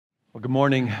Well, good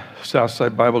morning,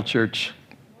 Southside Bible Church.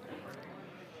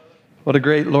 What a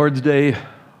great Lord's Day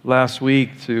last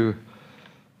week to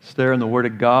stare in the Word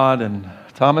of God. And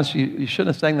Thomas, you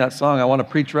shouldn't have sang that song. I want to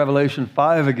preach Revelation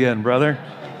 5 again, brother.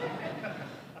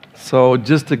 So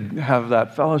just to have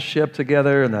that fellowship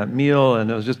together and that meal,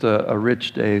 and it was just a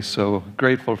rich day, so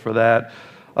grateful for that.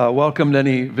 Welcome to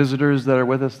any visitors that are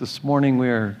with us this morning. We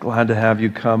are glad to have you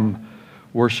come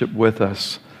worship with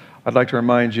us. I'd like to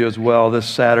remind you as well, this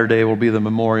Saturday will be the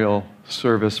memorial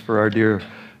service for our dear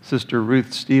sister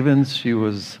Ruth Stevens. She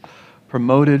was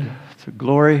promoted to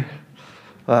glory.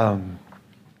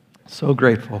 So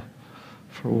grateful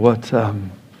for what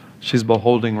she's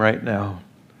beholding right now.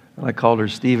 And I called her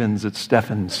Stevens, it's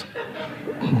Steffens.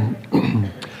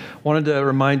 Wanted to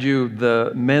remind you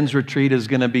the men's retreat is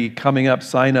going to be coming up.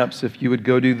 Sign-ups, if you would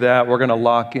go do that. We're going to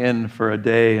lock in for a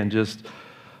day and just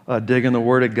dig in the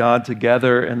Word of God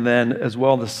together, and then as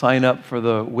well to sign up for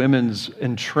the women's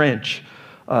entrench.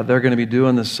 They're going to be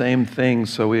doing the same thing,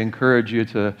 so we encourage you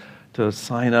to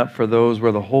sign up for those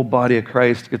where the whole body of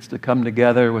Christ gets to come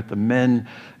together with the men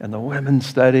and the women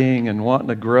studying and wanting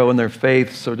to grow in their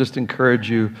faith. So just encourage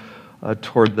you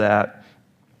toward that.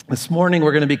 This morning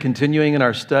we're going to be continuing in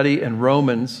our study in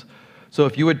Romans. So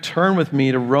if you would turn with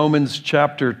me to Romans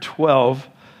chapter 12,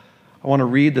 I want to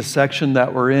read the section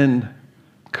that we're in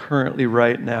currently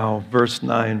right now, verse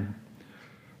 9.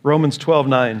 Romans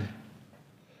 12:9.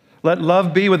 Let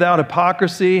love be without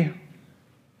hypocrisy.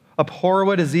 Abhor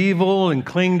what is evil and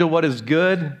cling to what is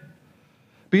good.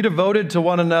 Be devoted to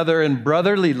one another in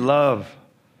brotherly love.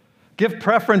 Give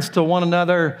preference to one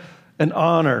another in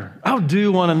honor.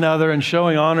 Outdo one another in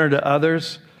showing honor to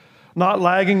others. Not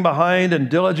lagging behind in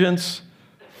diligence.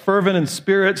 Fervent in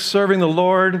spirit, serving the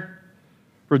Lord.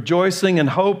 Rejoicing in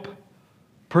hope.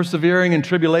 Persevering in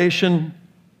tribulation,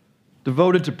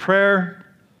 devoted to prayer,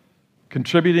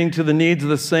 contributing to the needs of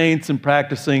the saints, and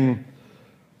practicing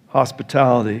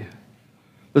hospitality.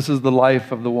 This is the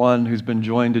life of the one who's been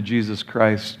joined to Jesus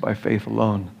Christ by faith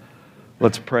alone.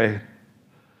 Let's pray.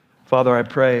 Father, I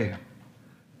pray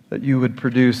that you would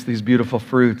produce these beautiful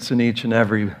fruits in each and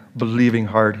every believing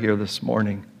heart here this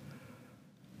morning.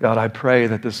 God, I pray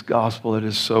that this gospel that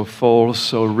is so full,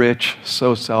 so rich,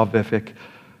 so salvific,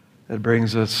 it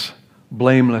brings us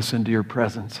blameless into your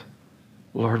presence,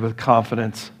 Lord, with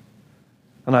confidence.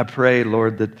 And I pray,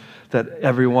 Lord, that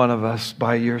every one of us,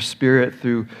 by your Spirit,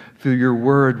 through your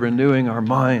word, renewing our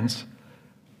minds,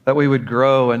 that we would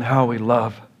grow in how we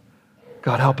love.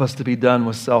 God, help us to be done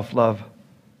with self-love,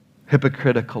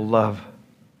 hypocritical love,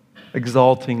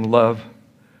 exalting love.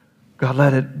 God,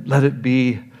 let it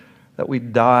be that we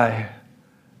die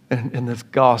in this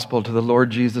gospel to the Lord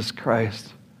Jesus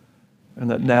Christ. And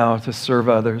that now to serve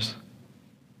others,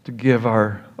 to give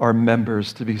our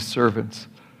members to be servants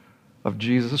of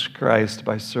Jesus Christ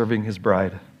by serving his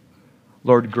bride.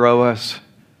 Lord, grow us,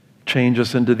 change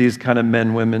us into these kind of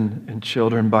men, women, and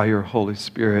children by your Holy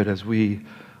Spirit as we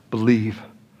believe,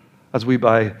 as we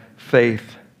by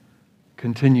faith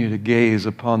continue to gaze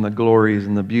upon the glories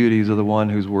and the beauties of the one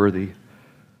who's worthy.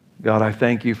 God, I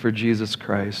thank you for Jesus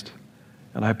Christ.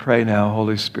 And I pray now,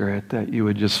 Holy Spirit, that you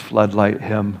would just floodlight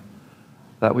him,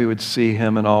 that we would see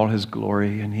him in all his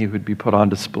glory and he would be put on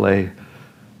display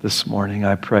this morning.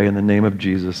 I pray in the name of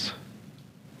Jesus.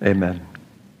 Amen.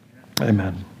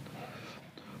 Amen.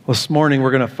 Well, this morning we're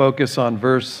going to focus on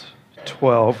verse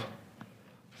 12.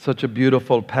 Such a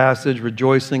beautiful passage,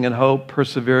 rejoicing in hope,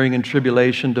 persevering in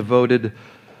tribulation, devoted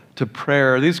to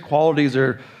prayer. These qualities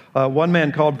are one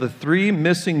man called the three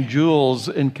missing jewels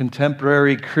in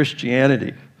contemporary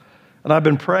Christianity. And I've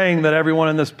been praying that everyone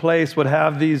in this place would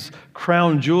have these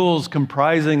crown jewels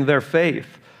comprising their faith.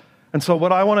 And so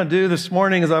what I want to do this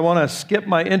morning is I want to skip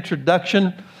my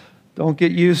introduction. Don't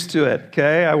get used to it,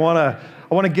 okay? I want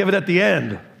to give it at the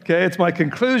end, okay? It's my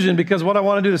conclusion, because what I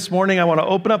want to do this morning, I want to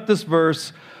open up this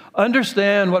verse,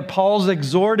 understand what Paul's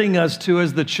exhorting us to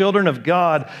as the children of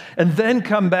God, and then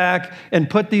come back and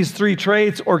put these three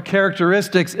traits or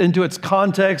characteristics into its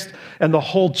context and the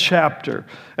whole chapter.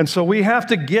 And so we have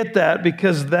to get that,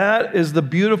 because that is the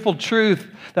beautiful truth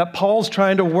that Paul's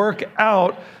trying to work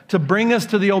out to bring us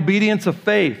to the obedience of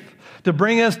faith, to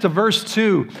bring us to verse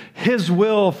 2, his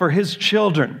will for his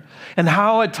children, and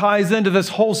how it ties into this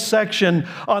whole section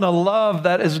on a love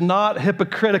that is not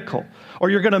hypocritical, or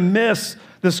you're going to miss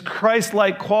this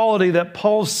Christ-like quality that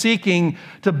Paul's seeking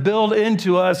to build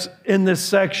into us in this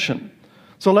section.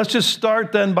 So let's just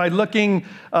start then by looking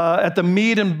at the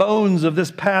meat and bones of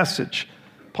this passage.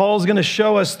 Paul's going to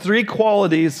show us three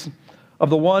qualities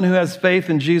of the one who has faith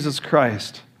in Jesus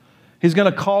Christ. He's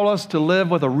going to call us to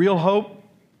live with a real hope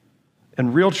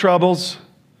and real troubles,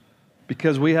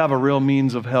 because we have a real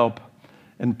means of help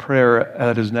in prayer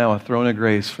that is now a throne of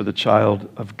grace for the child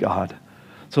of God.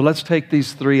 So let's take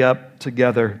these three up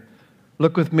together.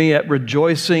 Look with me at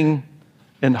rejoicing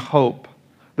in hope.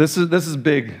 This is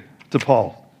big to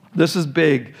Paul. This is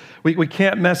big. We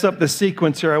can't mess up the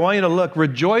sequence here. I want you to look.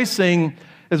 Rejoicing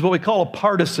is what we call a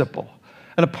participle.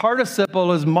 And a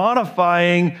participle is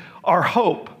modifying our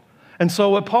hope. And so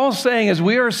what Paul's saying is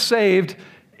we are saved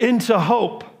into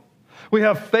hope. We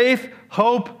have faith,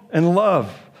 hope, and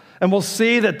love. And we'll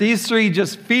see that these three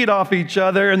just feed off each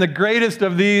other, and the greatest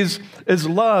of these is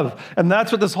love. And that's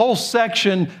what this whole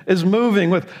section is moving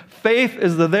with. Faith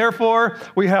is the therefore.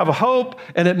 We have hope,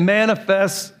 and it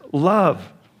manifests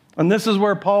love. And this is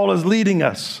where Paul is leading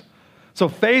us. So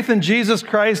faith in Jesus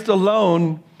Christ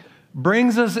alone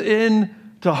brings us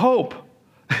into hope.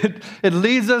 It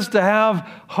leads us to have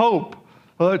hope.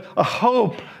 A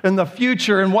hope in the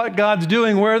future and what God's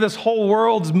doing, where this whole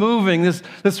world's moving,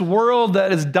 this world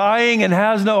that is dying and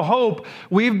has no hope.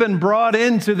 We've been brought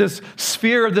into this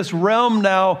sphere, this realm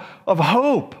now of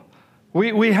hope.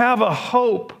 We have a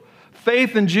hope.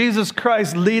 Faith in Jesus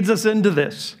Christ leads us into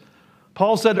this.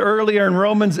 Paul said earlier in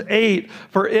Romans 8,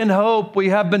 for in hope we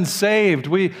have been saved.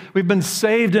 We've been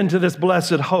saved into this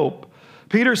blessed hope.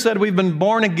 Peter said we've been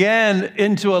born again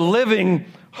into a living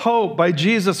hope by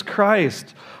Jesus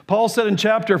Christ. Paul said in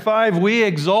chapter 5, we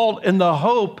exult in the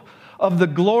hope of the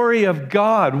glory of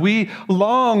God. We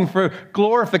long for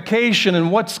glorification and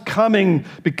what's coming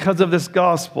because of this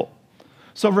gospel.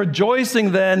 So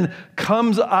rejoicing then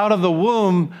comes out of the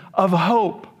womb of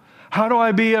hope. How do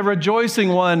I be a rejoicing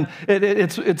one?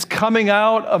 It's coming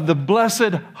out of the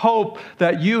blessed hope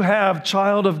that you have,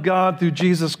 child of God, through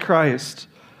Jesus Christ.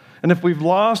 And if we've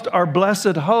lost our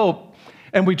blessed hope,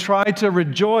 and we try to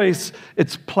rejoice,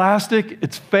 it's plastic,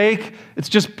 it's fake, it's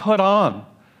just put on.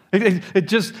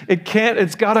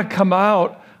 It's got to come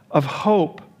out of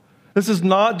hope. This is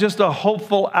not just a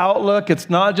hopeful outlook. It's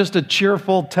not just a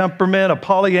cheerful temperament, a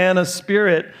Pollyanna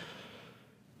spirit.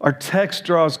 Our text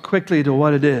draws quickly to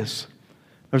what it is.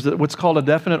 There's what's called a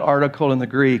definite article in the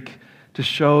Greek to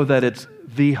show that it's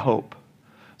the hope.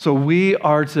 So we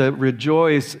are to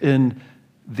rejoice in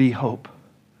the hope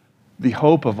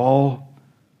of all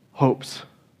hopes.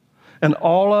 And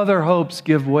all other hopes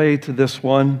give way to this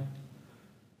one.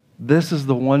 This is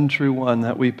the one true one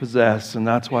that we possess, and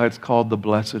that's why it's called the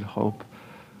blessed hope,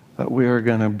 that we are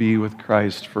going to be with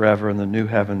Christ forever in the new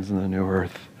heavens and the new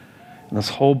earth. And this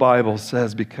whole Bible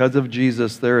says because of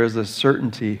Jesus, there is a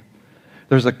certainty.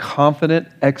 There's a confident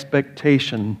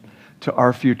expectation to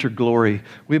our future glory.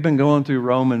 We've been going through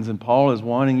Romans, and Paul is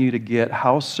wanting you to get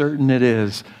how certain it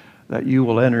is that you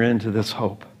will enter into this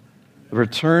hope. The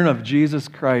return of Jesus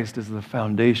Christ is the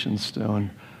foundation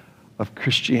stone of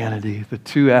Christianity, the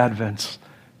two advents.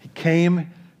 He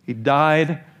came, he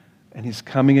died, and he's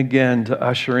coming again to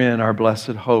usher in our blessed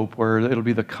hope, where it'll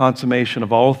be the consummation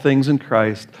of all things in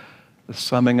Christ, the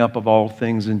summing up of all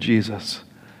things in Jesus.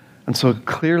 And so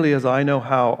clearly as I know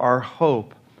how, our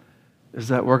hope is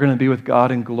that we're going to be with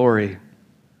God in glory,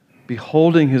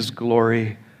 beholding his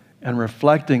glory and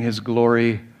reflecting his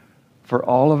glory for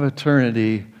all of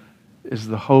eternity is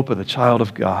the hope of the child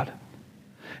of God.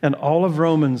 And all of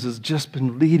Romans has just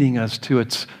been leading us to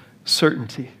its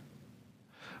certainty.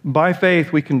 By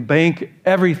faith, we can bank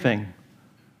everything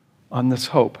on this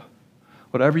hope.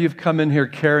 Whatever you've come in here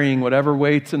carrying, whatever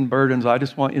weights and burdens, I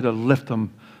just want you to lift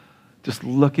them, just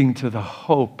looking to the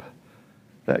hope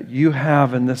that you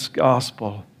have in this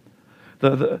gospel.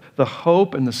 The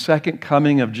hope and the second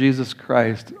coming of Jesus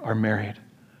Christ are married.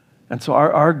 And so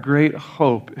our great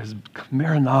hope is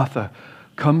Maranatha.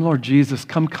 Come, Lord Jesus,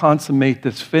 come consummate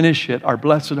this, finish it, our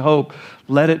blessed hope.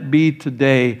 Let it be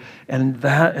today. And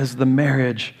that is the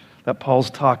marriage that Paul's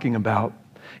talking about.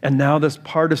 And now this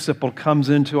participle comes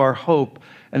into our hope.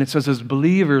 And it says, as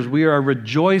believers, we are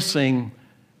rejoicing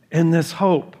in this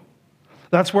hope.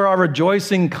 That's where our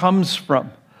rejoicing comes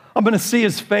from. I'm going to see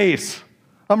his face.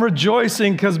 I'm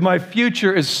rejoicing because my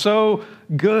future is so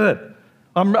good.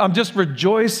 I'm just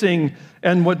rejoicing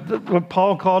in what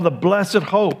Paul called the blessed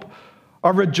hope.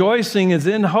 Our rejoicing is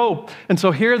in hope. And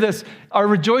so hear this, our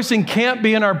rejoicing can't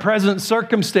be in our present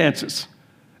circumstances.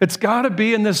 It's got to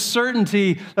be in this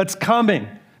certainty that's coming.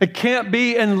 It can't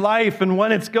be in life and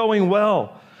when it's going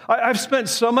well. I've spent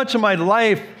so much of my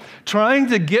life trying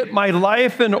to get my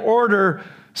life in order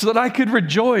so that I could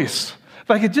rejoice. If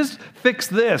I could just fix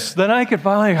this, then I could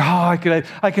finally, I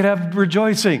could have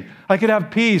rejoicing. I could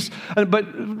have peace. But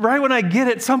right when I get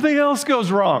it, something else goes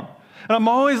wrong. And I'm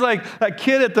always like that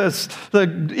kid at the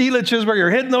Elitches where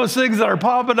you're hitting those things that are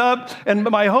popping up. And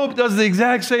my hope does the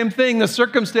exact same thing. The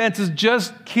circumstances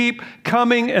just keep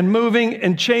coming and moving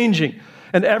and changing.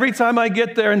 And every time I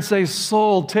get there and say,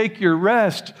 soul, take your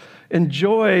rest,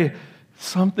 enjoy,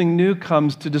 something new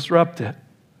comes to disrupt it.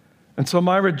 And so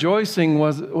my rejoicing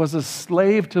was a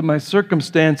slave to my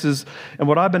circumstances. And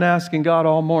what I've been asking God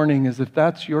all morning is if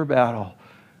that's your battle,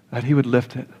 that He would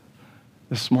lift it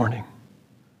this morning.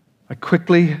 I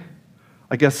quickly,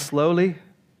 I guess slowly,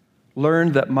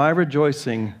 learned that my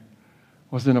rejoicing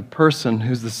was in a person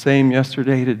who's the same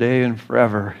yesterday, today, and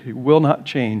forever. He will not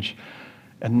change,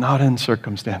 and not in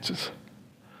circumstances.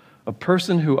 A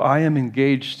person who I am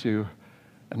engaged to,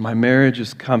 and my marriage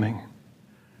is coming.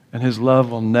 And His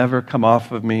love will never come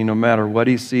off of me no matter what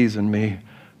He sees in me,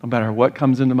 no matter what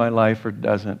comes into my life or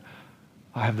doesn't.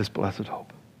 I have this blessed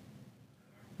hope.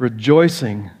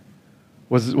 Rejoicing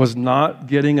was not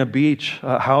getting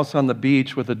a house on the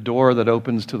beach with a door that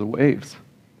opens to the waves.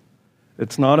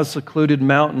 It's not a secluded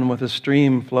mountain with a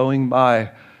stream flowing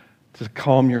by to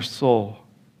calm your soul.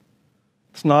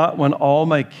 It's not when all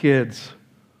my kids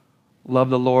love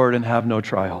the Lord and have no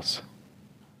trials.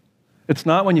 It's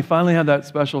not when you finally have that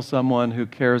special someone who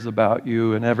cares about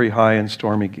you in every high and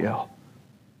stormy gale.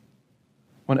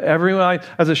 When everyone,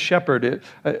 as a shepherd,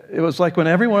 it was like when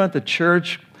everyone at the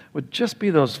church would just be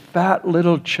those fat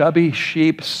little chubby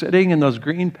sheep sitting in those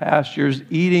green pastures,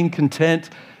 eating, content,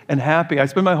 and happy. I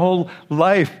spent my whole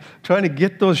life trying to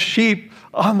get those sheep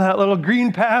on that little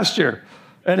green pasture.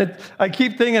 And I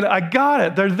keep thinking, I got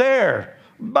it, they're there.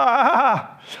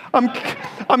 Bah!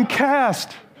 I'm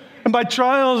cast. And my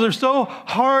trials are so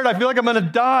hard, I feel like I'm going to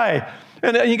die.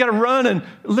 And you got to run and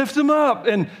lift them up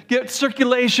and get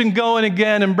circulation going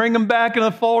again and bring them back in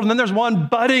the fold. And then there's one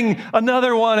butting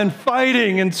another one and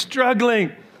fighting and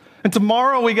struggling. And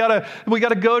tomorrow we got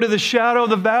to go to the shadow of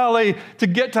the valley to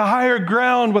get to higher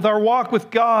ground with our walk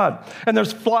with God. And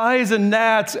there's flies and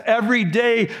gnats every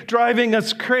day driving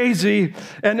us crazy.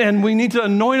 And we need to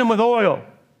anoint them with oil.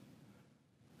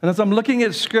 And as I'm looking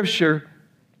at Scripture,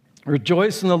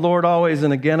 rejoice in the Lord always,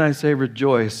 and again I say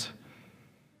rejoice.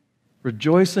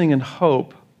 Rejoicing in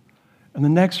hope. And the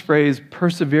next phrase,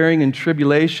 persevering in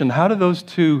tribulation. How do those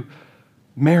two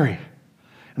marry?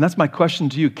 And that's my question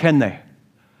to you, can they?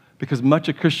 Because much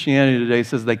of Christianity today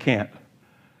says they can't.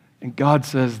 And God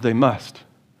says they must.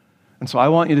 And so I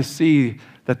want you to see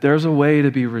that there's a way to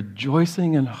be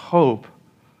rejoicing in hope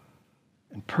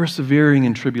and persevering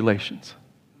in tribulations.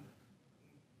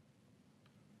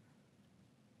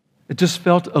 It just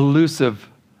felt elusive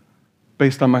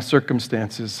based on my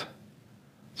circumstances.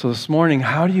 So this morning,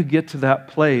 how do you get to that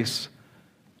place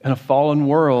in a fallen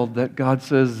world that God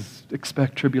says,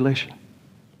 expect tribulation?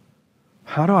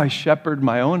 How do I shepherd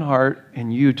my own heart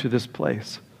and you to this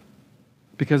place?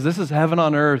 Because this is heaven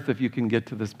on earth if you can get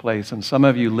to this place. And some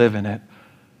of you live in it,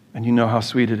 and you know how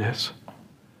sweet it is.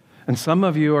 And some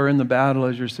of you are in the battle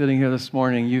as you're sitting here this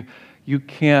morning. You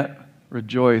can't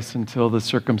rejoice until the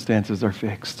circumstances are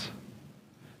fixed.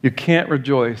 You can't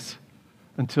rejoice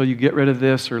until you get rid of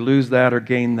this or lose that or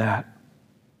gain that.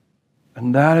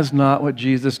 And that is not what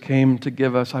Jesus came to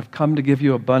give us. I've come to give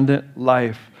you abundant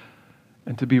life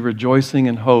and to be rejoicing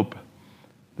in hope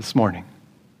this morning,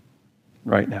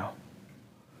 right now.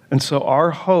 And so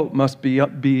our hope must be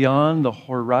beyond the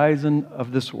horizon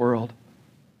of this world.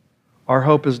 Our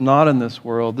hope is not in this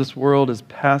world. This world is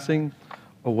passing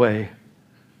away.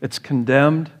 It's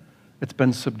condemned. It's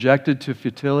been subjected to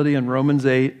futility in Romans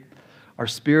 8. Our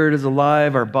spirit is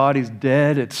alive. Our body's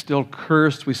dead. It's still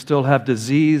cursed. We still have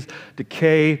disease,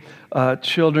 decay,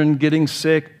 children getting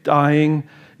sick, dying.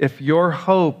 If your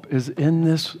hope is in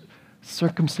this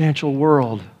circumstantial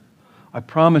world, I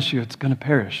promise you it's going to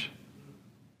perish.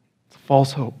 It's a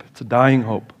false hope. It's a dying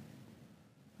hope.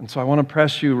 And so I want to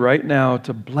press you right now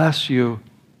to bless you,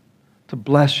 to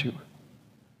bless you.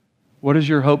 What is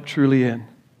your hope truly in?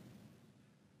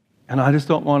 And I just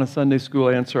don't want a Sunday school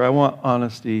answer. I want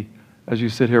honesty as you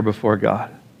sit here before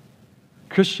God.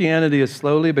 Christianity is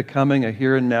slowly becoming a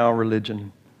here and now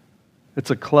religion. It's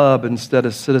a club instead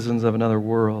of citizens of another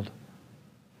world.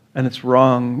 And it's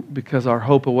wrong because our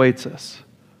hope awaits us.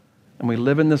 And we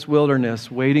live in this wilderness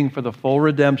waiting for the full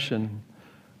redemption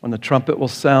when the trumpet will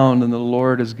sound and the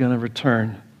Lord is going to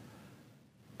return.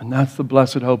 And that's the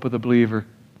blessed hope of the believer.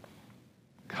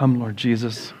 Come, Lord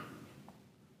Jesus.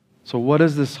 So what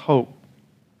is this hope?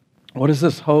 What is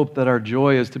this hope that our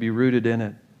joy is to be rooted in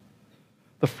it?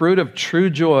 The fruit of true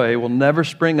joy will never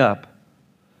spring up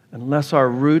unless our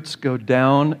roots go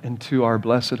down into our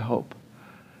blessed hope.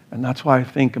 And that's why I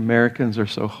think Americans are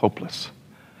so hopeless.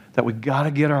 That we got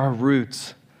to get our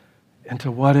roots into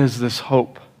what is this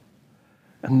hope.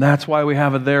 And that's why we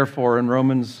have a therefore in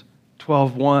Romans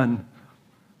 12:1.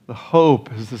 The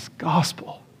hope is this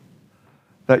gospel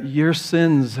that your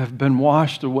sins have been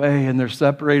washed away and they're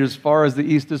separated as far as the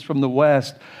east is from the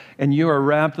west, and you are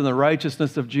wrapped in the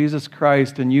righteousness of Jesus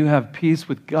Christ, and you have peace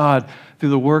with God through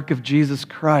the work of Jesus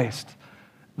Christ.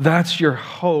 That's your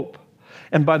hope.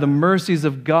 And by the mercies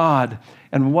of God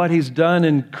and what He's done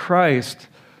in Christ,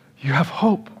 you have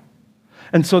hope.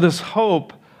 And so this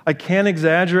hope, I can't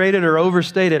exaggerate it or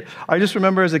overstate it. I just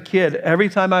remember as a kid, every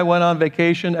time I went on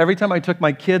vacation, every time I took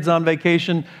my kids on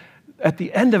vacation, at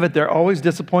the end of it, they're always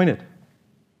disappointed.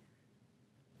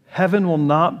 Heaven will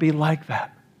not be like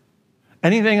that.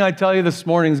 Anything I tell you this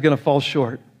morning is going to fall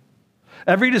short.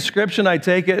 Every description I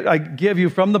give you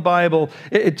from the Bible,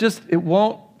 it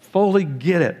won't fully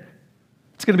get it.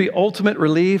 It's going to be ultimate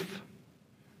relief,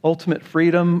 ultimate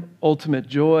freedom, ultimate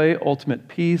joy, ultimate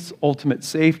peace, ultimate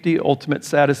safety, ultimate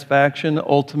satisfaction,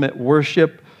 ultimate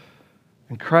worship.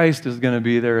 And Christ is going to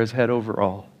be there as head over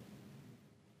all.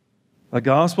 The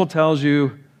gospel tells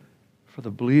you, for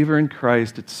the believer in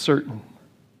Christ, it's certain.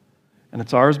 And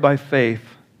it's ours by faith.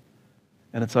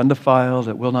 And it's undefiled.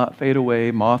 It will not fade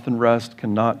away. Moth and rust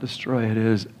cannot destroy it. It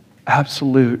is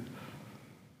absolute.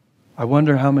 I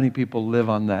wonder how many people live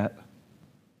on that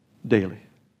daily.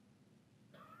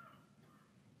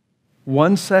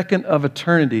 1 second of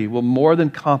eternity will more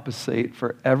than compensate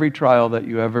for every trial that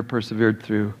you ever persevered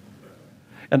through.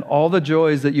 And all the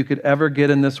joys that you could ever get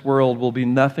in this world will be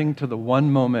nothing to the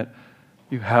one moment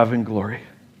you have in glory.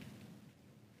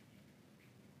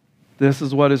 This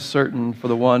is what is certain for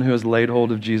the one who has laid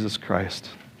hold of Jesus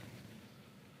Christ.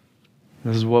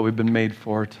 This is what we've been made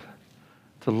for,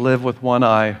 to live with one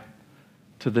eye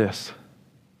to this.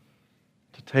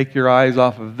 To take your eyes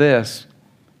off of this,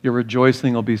 your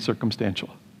rejoicing will be circumstantial.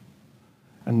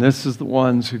 And this is the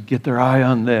ones who get their eye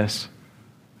on this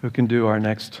who can do our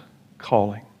next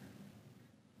calling.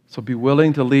 So be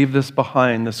willing to leave this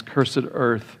behind, this cursed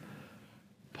earth.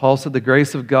 Paul said the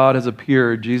grace of God has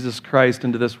appeared, Jesus Christ,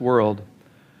 into this world,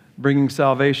 bringing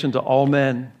salvation to all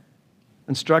men,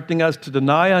 instructing us to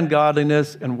deny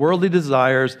ungodliness and worldly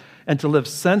desires and to live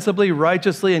sensibly,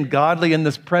 righteously, and godly in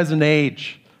this present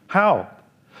age. How?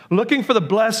 Looking for the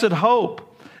blessed hope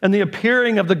and the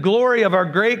appearing of the glory of our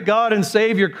great God and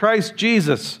Savior, Christ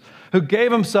Jesus, who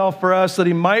gave Himself for us that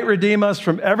He might redeem us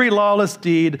from every lawless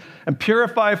deed and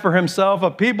purify for Himself a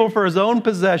people for His own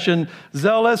possession,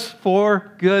 zealous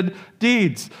for good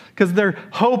deeds. Because their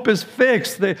hope is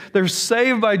fixed. They're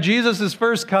saved by Jesus'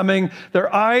 first coming.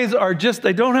 Their eyes are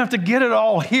they don't have to get it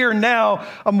all here now.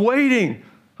 I'm waiting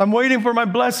for my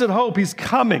blessed hope. He's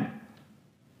coming.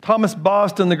 Thomas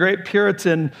Boston, the great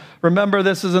Puritan, remember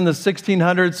this is in the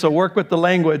 1600s, so work with the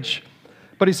language.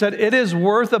 But he said, it is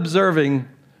worth observing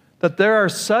that there are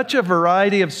such a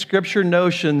variety of Scripture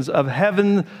notions of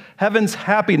heaven's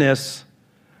happiness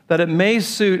that it may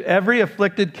suit every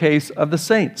afflicted case of the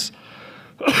saints.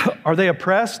 Are they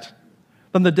oppressed?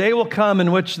 Then the day will come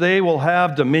in which they will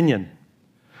have dominion.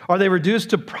 Are they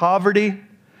reduced to poverty?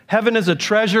 Heaven is a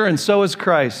treasure, and so is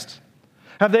Christ.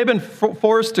 Have they been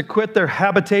forced to quit their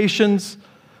habitations?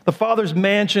 The Father's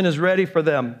mansion is ready for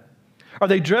them. Are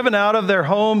they driven out of their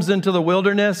homes into the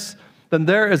wilderness? Then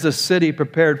there is a city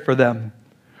prepared for them.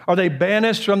 Are they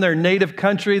banished from their native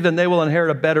country? Then they will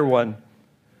inherit a better one.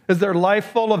 Is their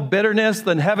life full of bitterness?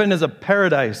 Then heaven is a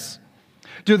paradise.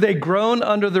 Do they groan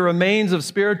under the remains of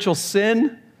spiritual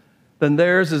sin? Then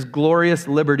theirs is glorious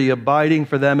liberty abiding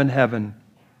for them in heaven.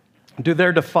 Do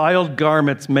their defiled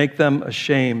garments make them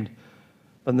ashamed?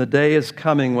 Then the day is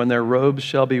coming when their robes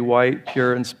shall be white,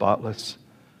 pure, and spotless.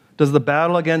 Does the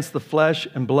battle against the flesh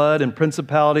and blood and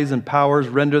principalities and powers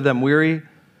render them weary?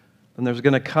 Then there's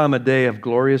going to come a day of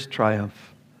glorious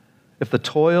triumph. If the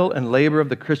toil and labor of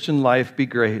the Christian life be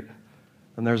great,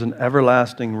 then there's an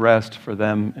everlasting rest for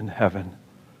them in heaven.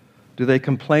 Do they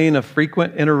complain of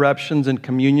frequent interruptions in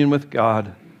communion with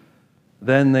God?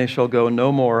 Then they shall go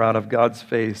no more out of God's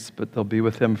face, but they'll be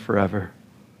with Him forever.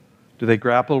 Do they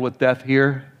grapple with death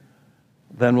here?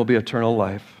 Then will be eternal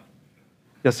life.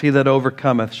 Yes, he that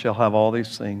overcometh shall have all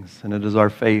these things, and it is our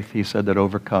faith, he said, that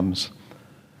overcomes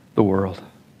the world.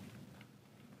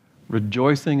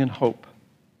 Rejoicing in hope.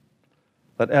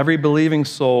 Let every believing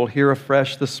soul hear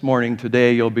afresh this morning,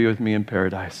 today you'll be with me in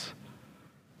paradise.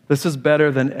 This is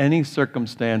better than any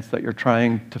circumstance that you're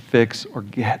trying to fix or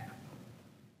get.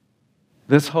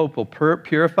 This hope will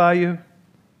purify you.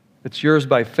 It's yours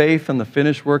by faith in the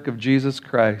finished work of Jesus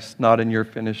Christ, not in your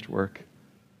finished work.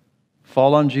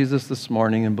 Fall on Jesus this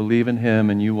morning and believe in Him,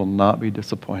 and you will not be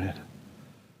disappointed.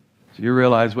 So you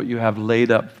realize what you have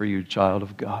laid up for you, child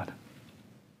of God.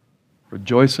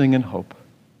 rejoicing in hope.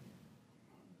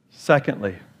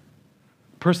 Secondly,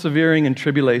 persevering in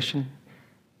tribulation.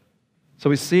 So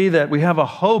we see that we have a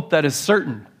hope that is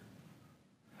certain,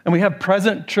 and we have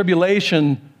present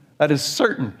tribulation that is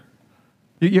certain.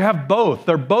 You have both.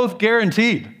 They're both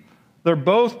guaranteed. They're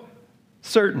both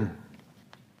certain.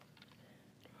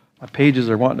 My pages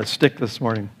are wanting to stick this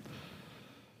morning.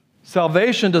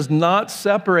 Salvation does not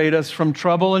separate us from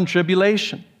trouble and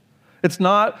tribulation. It's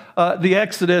not the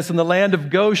Exodus and the land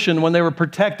of Goshen when they were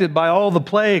protected by all the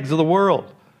plagues of the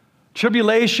world.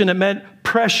 Tribulation, it meant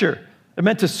pressure. It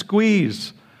meant to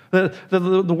squeeze.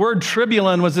 The word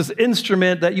tribulon was this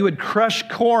instrument that you would crush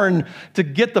corn to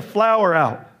get the flour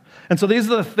out. And so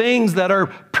these are the things that are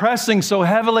pressing so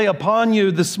heavily upon you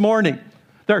this morning.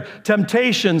 There are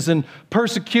temptations and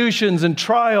persecutions and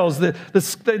trials. They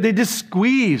just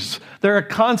squeeze. They're a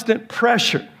constant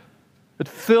pressure. It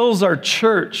fills our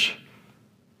church.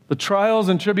 The trials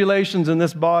and tribulations in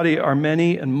this body are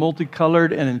many and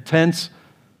multicolored and intense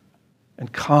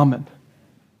and common.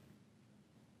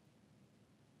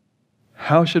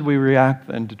 How should we react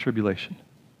then to tribulation?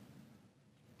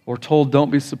 We're told,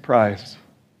 don't be surprised.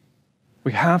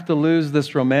 We have to lose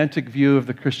this romantic view of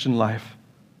the Christian life.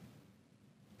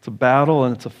 It's a battle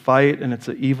and it's a fight and it's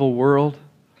an evil world.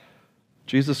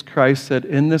 Jesus Christ said,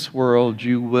 in this world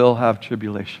you will have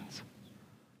tribulations.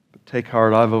 But take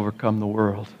heart, I've overcome the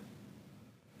world.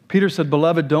 Peter said,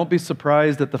 beloved, don't be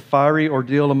surprised at the fiery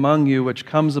ordeal among you which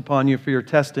comes upon you for your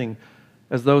testing,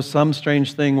 as though some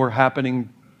strange thing were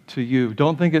happening to you.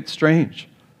 Don't think it's strange.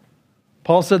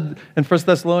 Paul said in 1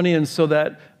 Thessalonians, so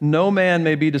that no man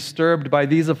may be disturbed by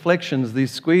these afflictions,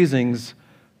 these squeezings,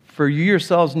 for you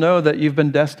yourselves know that you've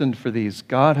been destined for these.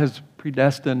 God has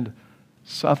predestined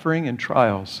suffering and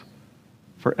trials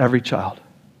for every child.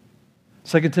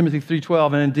 2 Timothy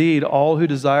 3:12, and indeed, all who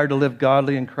desire to live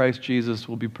godly in Christ Jesus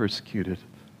will be persecuted.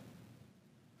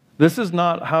 This is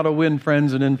not how to win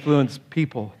friends and influence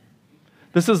people.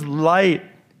 This is light,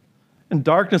 and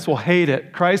darkness will hate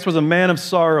it. Christ was a man of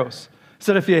sorrows. He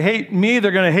said, if you hate me,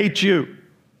 they're going to hate you.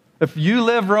 If you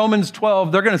live Romans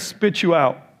 12, they're going to spit you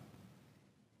out.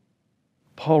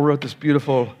 Paul wrote this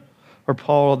beautiful, or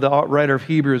Paul, the writer of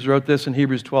Hebrews, wrote this in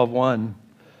Hebrews 12:1.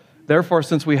 Therefore,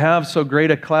 since we have so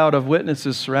great a cloud of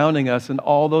witnesses surrounding us, and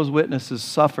all those witnesses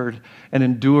suffered and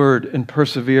endured and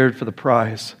persevered for the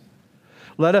prize,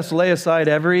 let us lay aside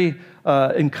every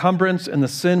encumbrance and the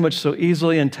sin which so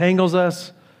easily entangles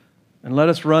us, and let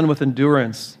us run with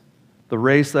endurance the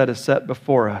race that is set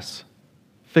before us,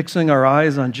 fixing our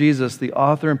eyes on Jesus, the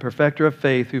author and perfecter of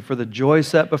faith, who for the joy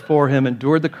set before him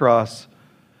endured the cross,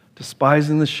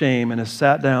 despising the shame, and has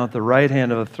sat down at the right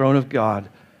hand of the throne of God.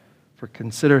 For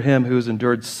consider him who has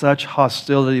endured such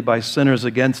hostility by sinners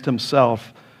against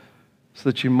himself, so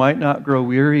that you might not grow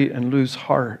weary and lose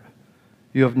heart.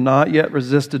 You have not yet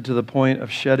resisted to the point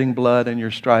of shedding blood, and you're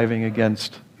striving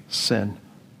against sin.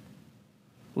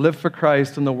 Live for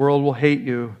Christ, and the world will hate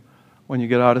you when you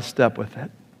get out of step with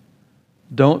it.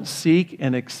 Don't seek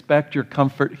and expect your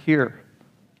comfort here.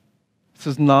 This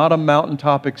is not a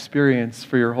mountaintop experience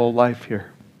for your whole life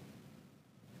here.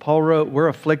 Paul wrote, we're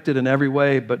afflicted in every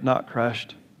way, but not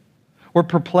crushed. We're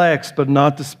perplexed, but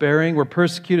not despairing. We're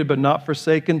persecuted, but not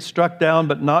forsaken. Struck down,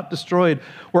 but not destroyed.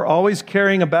 We're always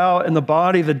carrying about in the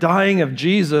body the dying of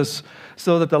Jesus,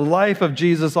 so that the life of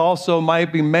Jesus also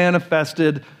might be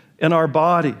manifested in our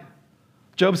body.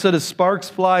 Job said, as sparks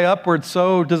fly upward,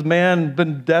 so does man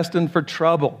been destined for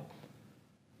trouble.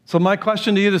 So my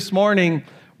question to you this morning,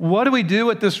 what do we do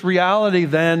with this reality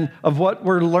then of what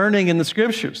we're learning in the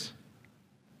Scriptures?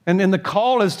 And the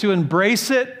call is to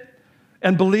embrace it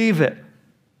and believe it.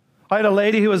 I had a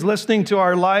lady who was listening to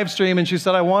our live stream, and she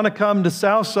said, I want to come to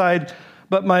Southside,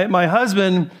 but my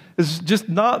husband is just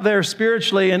not there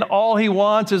spiritually, and all he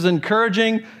wants is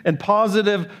encouraging and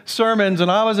positive sermons.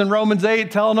 And I was in Romans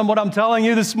 8 telling him what I'm telling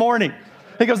you this morning.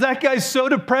 He goes, that guy's so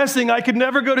depressing, I could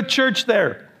never go to church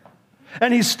there.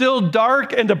 And he's still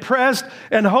dark and depressed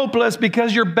and hopeless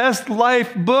because your best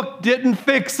life book didn't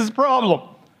fix his problem.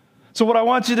 So what I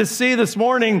want you to see this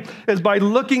morning is by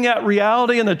looking at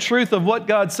reality and the truth of what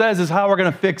God says is how we're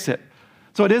going to fix it.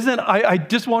 So it isn't, I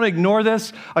just want to ignore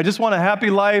this. I just want a happy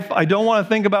life. I don't want to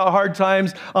think about hard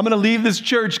times. I'm going to leave this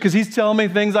church because he's telling me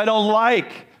things I don't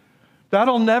like.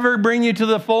 That'll never bring you to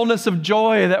the fullness of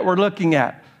joy that we're looking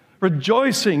at,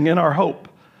 rejoicing in our hope.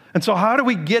 And so how do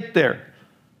we get there?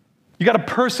 You got to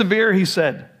persevere, he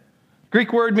said.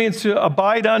 Greek word means to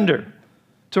abide under.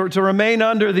 To remain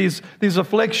under these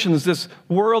afflictions, this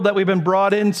world that we've been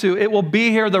brought into. It will be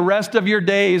here the rest of your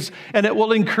days, and it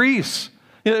will increase.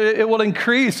 It will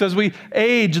increase as we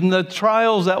age and the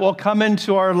trials that will come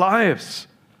into our lives.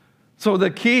 So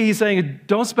the key, he's saying,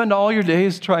 don't spend all your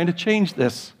days trying to change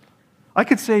this. I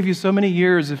could save you so many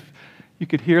years if you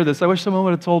could hear this. I wish someone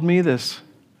would have told me this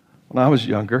when I was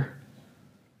younger.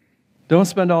 Don't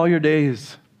spend all your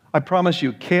days. I promise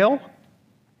you, kale,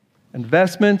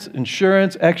 investments,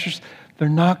 insurance, extras, they're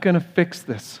not going to fix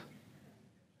this.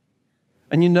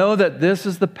 And you know that this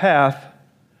is the path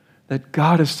that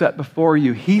God has set before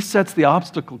you. He sets the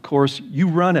obstacle course. You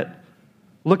run it,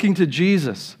 looking to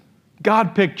Jesus.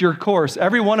 God picked your course,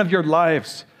 every one of your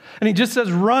lives. And he just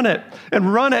says, run it,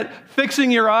 and run it, fixing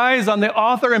your eyes on the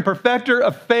author and perfecter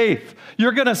of faith.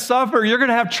 You're going to suffer. You're going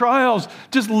to have trials.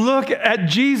 Just look at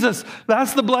Jesus.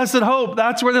 That's the blessed hope.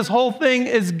 That's where this whole thing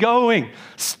is going.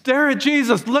 Stare at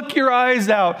Jesus. Look your eyes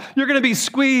out. You're going to be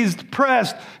squeezed,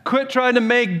 pressed. Quit trying to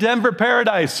make Denver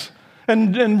paradise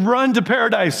and run to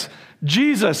paradise.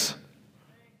 Jesus.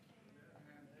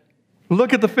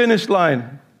 Look at the finish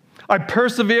line. I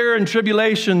persevere in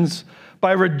tribulations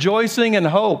by rejoicing in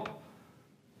hope.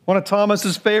 One of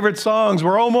Thomas's favorite songs,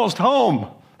 we're almost home.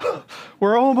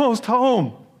 We're almost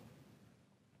home.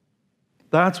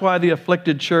 That's why the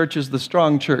afflicted church is the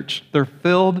strong church. They're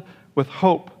filled with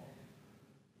hope.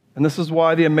 And this is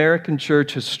why the American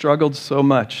church has struggled so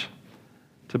much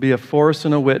to be a force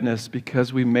and a witness,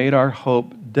 because we made our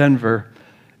hope Denver,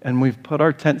 and we've put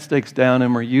our tent stakes down,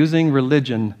 and we're using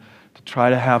religion to try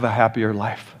to have a happier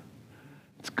life.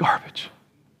 It's garbage.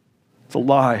 It's a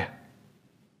lie.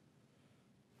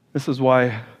 This is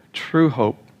why true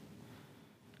hope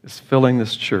is filling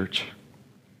this church.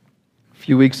 A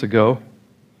few weeks ago,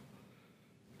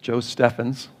 Joe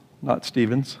Steffens, not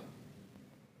Stevens,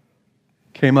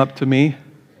 came up to me.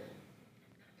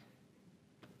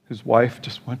 His wife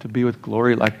just went to be with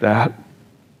glory like that.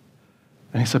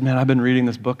 And he said, man, I've been reading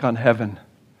this book on heaven,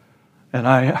 and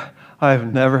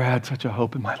I've never had such a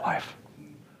hope in my life.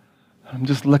 I'm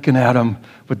just looking at him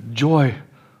with joy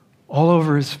all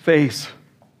over his face,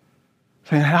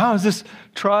 saying, how is this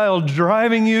trial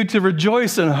driving you to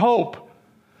rejoice and hope?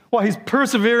 Well, he's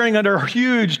persevering under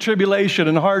huge tribulation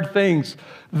and hard things.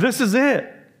 This is it.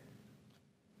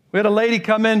 We had a lady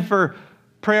come in for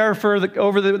prayer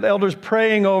over the elders,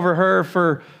 praying over her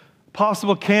for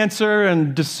possible cancer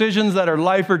and decisions that are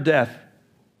life or death.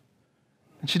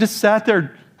 And she just sat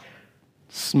there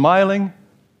smiling,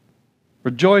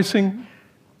 rejoicing,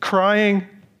 crying,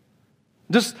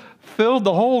 just filled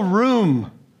the whole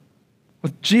room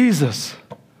with Jesus.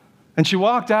 And she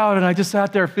walked out, and I just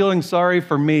sat there feeling sorry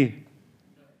for me.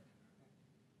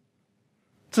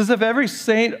 It's as if every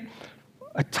saint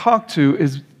I talk to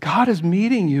is God is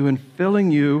meeting you and filling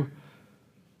you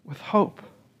with hope.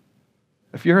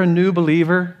 If you're a new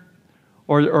believer,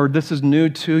 or this is new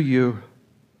to you,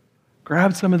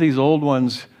 grab some of these old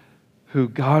ones who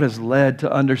God has led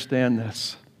to understand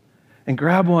this, and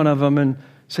grab one of them and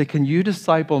say, can you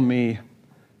disciple me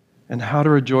in how to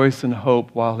rejoice in hope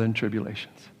while in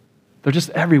tribulations? They're just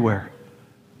everywhere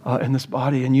in this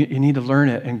body, and you need to learn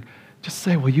it. And just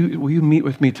say, will you meet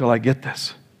with me till I get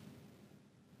this?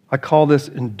 I call this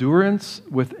endurance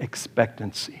with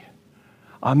expectancy.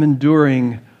 I'm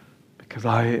enduring because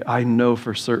I know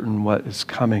for certain what is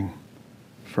coming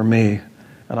for me.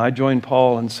 And I join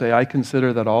Paul and say, I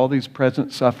consider that all these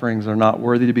present sufferings are not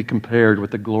worthy to be compared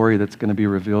with the glory that's going to be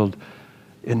revealed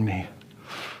in me.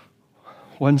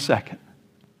 1 second.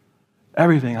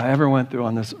 Everything I ever went through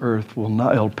on this earth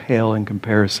it'll pale in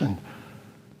comparison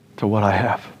to what I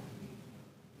have.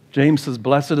 James says,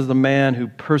 blessed is the man who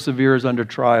perseveres under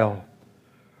trial.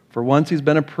 For once he's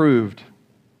been approved,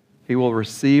 he will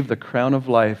receive the crown of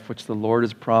life which the Lord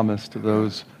has promised to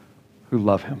those who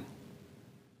love him.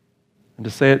 And to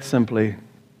say it simply,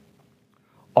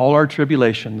 all our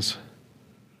tribulations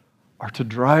are to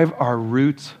drive our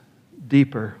roots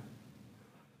deeper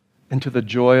into the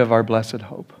joy of our blessed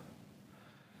hope.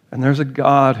 And there's a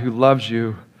God who loves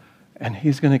you, and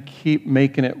he's going to keep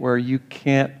making it where you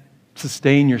can't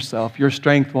sustain yourself. Your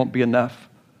strength won't be enough.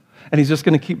 And he's just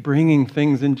going to keep bringing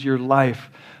things into your life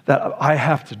that I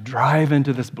have to drive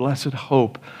into this blessed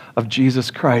hope of Jesus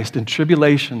Christ. And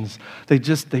tribulations, they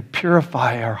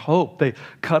purify our hope. They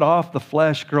cut off the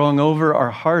flesh growing over our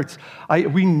hearts.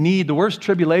 The worst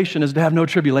tribulation is to have no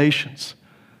tribulations.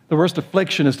 The worst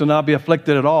affliction is to not be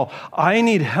afflicted at all. I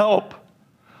need help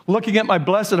looking at my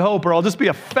blessed hope, or I'll just be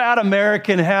a fat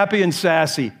American, happy and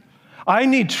sassy. I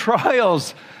need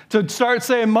trials to start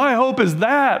saying, my hope is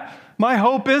that. My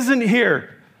hope isn't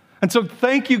here. And so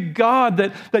thank you, God,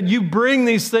 that you bring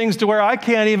these things to where I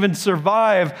can't even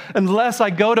survive unless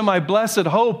I go to my blessed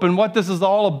hope and what this is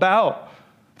all about.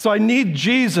 So I need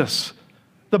Jesus.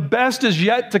 The best is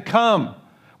yet to come.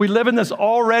 We live in this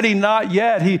already, not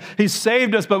yet. He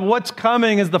saved us, but what's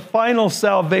coming is the final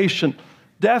salvation,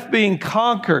 death being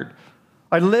conquered.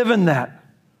 I live in that.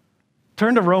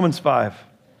 Turn to Romans 5.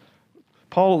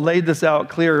 Paul laid this out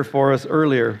clearer for us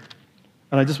earlier,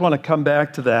 and I just want to come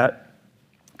back to that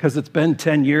because it's been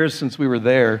 10 years since we were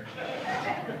there.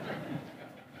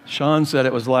 Sean said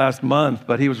it was last month,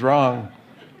 but he was wrong.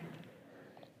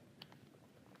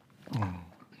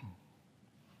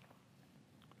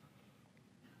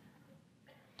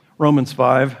 Romans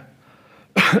 5,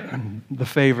 the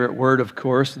favorite word, of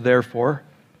course, therefore,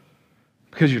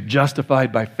 because you're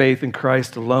justified by faith in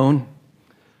Christ alone.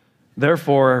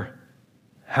 Therefore,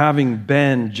 having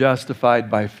been justified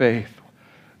by faith,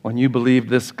 when you believed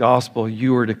this gospel,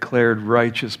 you were declared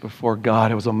righteous before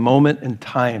God. It was a moment in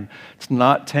time. It's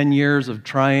not 10 years of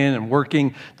trying and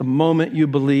working. The moment you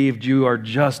believed, you are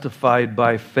justified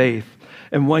by faith.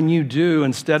 And when you do,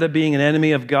 instead of being an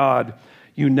enemy of God,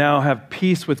 you now have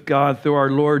peace with God through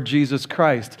our Lord Jesus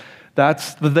Christ.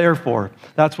 That's the therefore.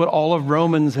 That's what all of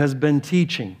Romans has been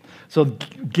teaching. So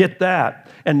get that.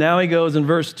 And now he goes in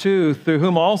verse 2, through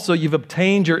whom also you've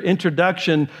obtained your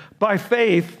introduction by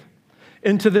faith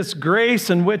into this grace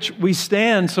in which we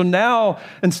stand. So now,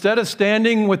 instead of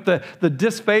standing with the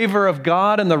disfavor of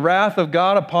God and the wrath of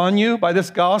God upon you by this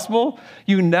gospel,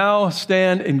 you now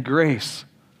stand in grace.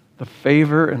 The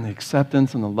favor and the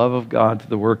acceptance and the love of God to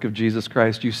the work of Jesus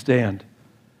Christ, you stand.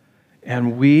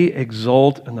 And we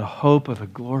exult in the hope of the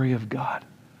glory of God.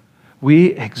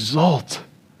 We exult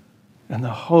in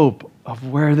the hope of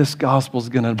where this gospel is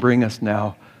going to bring us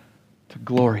now to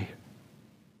glory.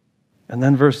 And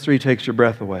then verse 3 takes your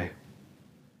breath away.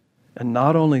 And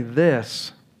not only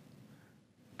this,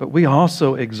 but we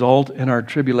also exult in our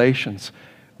tribulations.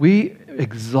 We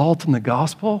exult in the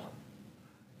gospel,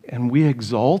 and we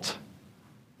exult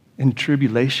in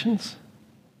tribulations.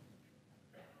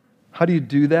 How do you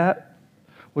do that?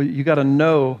 Well, you got to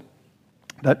know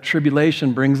that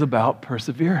tribulation brings about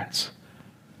perseverance.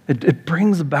 It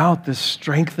brings about this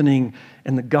strengthening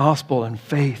in the gospel and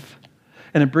faith.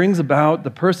 And it brings about,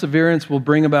 the perseverance will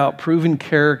bring about proven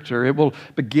character. It will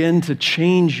begin to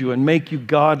change you and make you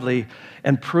godly.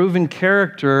 And proven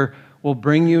character will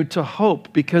bring you to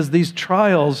hope, because these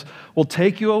trials will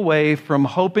take you away from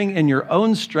hoping in your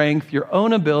own strength, your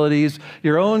own abilities,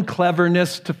 your own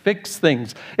cleverness to fix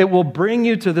things. It will bring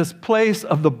you to this place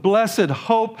of the blessed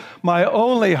hope. My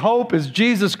only hope is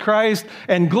Jesus Christ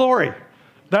and glory.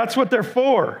 That's what they're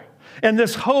for. And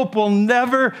this hope will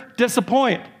never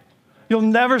disappoint. You'll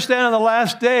never stand on the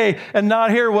last day and not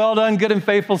hear, well done, good and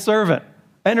faithful servant.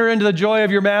 Enter into the joy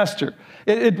of your master.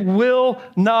 It will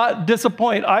not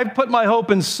disappoint. I've put my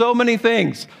hope in so many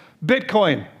things.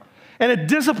 Bitcoin. And it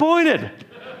disappointed.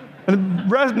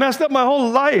 And it messed up my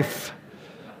whole life.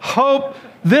 Hope,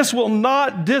 this will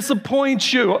not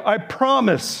disappoint you. I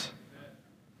promise.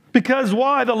 Because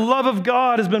why? The love of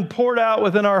God has been poured out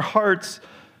within our hearts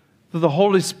through the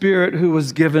Holy Spirit who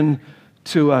was given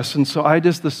to us. And so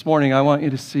this morning, I want you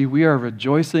to see we are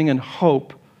rejoicing in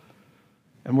hope,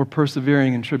 and we're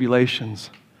persevering in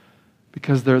tribulations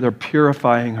because they're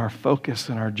purifying our focus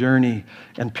and our journey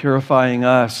and purifying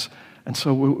us. And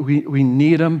so we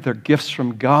need them. They're gifts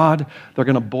from God. They're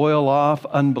going to boil off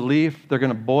unbelief. They're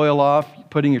going to boil off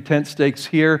putting your tent stakes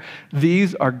here.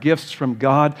 These are gifts from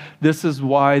God. This is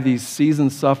why these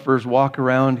seasoned sufferers walk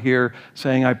around here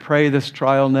saying, I pray this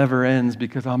trial never ends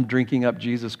because I'm drinking up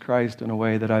Jesus Christ in a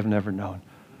way that I've never known.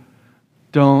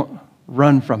 Don't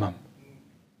run from him.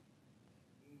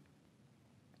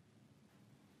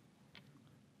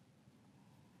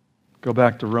 Go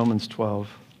back to Romans 12.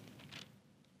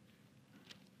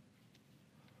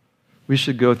 We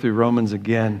should go through Romans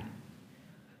again.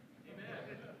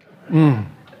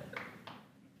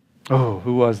 Oh,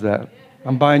 who was that?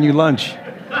 I'm buying you lunch.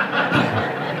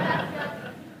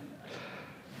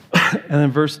 And in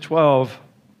verse 12,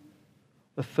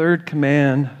 the third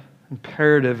command,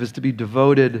 imperative, is to be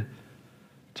devoted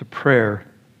to prayer.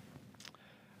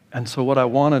 And so what I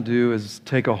want to do is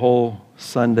take a whole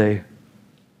Sunday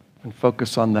and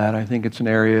focus on that. I think it's an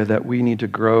area that we need to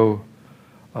grow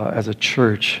as a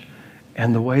church.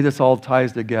 And the way this all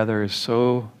ties together is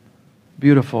so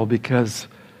beautiful, because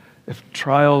if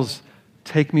trials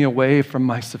take me away from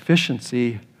my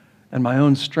sufficiency and my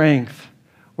own strength,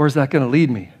 where's that going to lead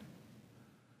me?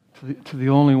 To the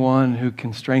only one who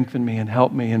can strengthen me and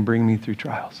help me and bring me through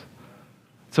trials.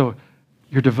 So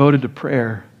you're devoted to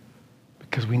prayer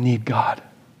because we need God.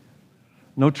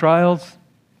 No trials,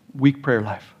 weak prayer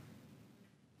life.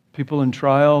 People in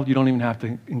trial, you don't even have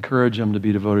to encourage them to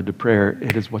be devoted to prayer.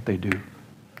 It is what they do.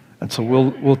 And so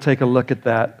we'll take a look at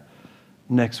that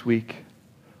next week.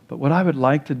 But what I would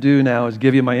like to do now is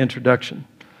give you my introduction.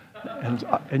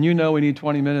 And you know we need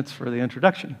 20 minutes for the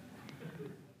introduction.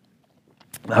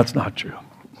 That's not true.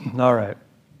 All right.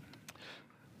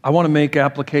 I want to make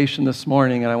application this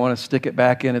morning, and I want to stick it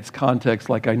back in its context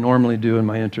like I normally do in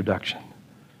my introduction.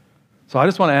 So I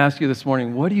just want to ask you this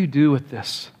morning, what do you do with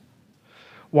this?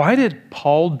 Why did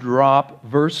Paul drop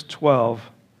verse 12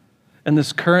 in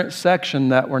this current section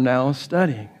that we're now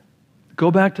studying?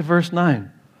 Go back to verse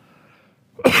 9.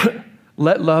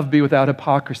 Let love be without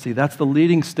hypocrisy. That's the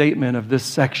leading statement of this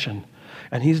section.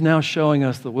 And he's now showing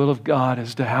us the will of God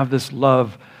is to have this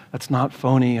love that's not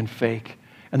phony and fake.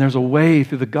 And there's a way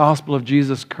through the gospel of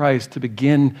Jesus Christ to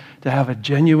begin to have a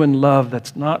genuine love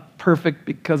that's not perfect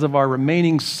because of our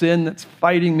remaining sin that's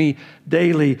fighting me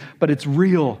daily, but it's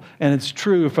real and it's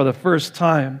true for the first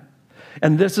time.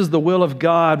 And this is the will of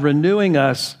God, renewing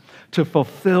us to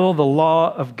fulfill the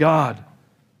law of God,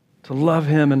 to love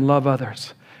Him and love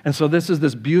others. And so this is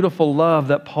this beautiful love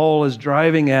that Paul is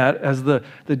driving at as the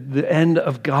end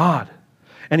of God.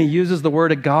 And he uses the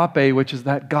word agape, which is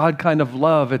that God kind of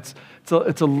love. It's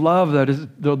a love that is,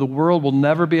 the world will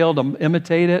never be able to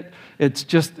imitate it.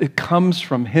 It comes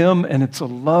from Him, and it's a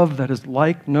love that is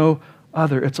like no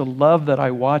other. It's a love that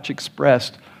I watch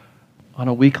expressed on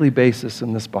a weekly basis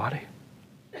in this body.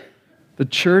 The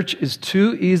church is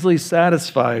too easily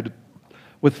satisfied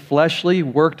with fleshly,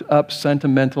 worked up,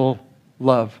 sentimental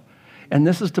love. And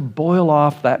this is to boil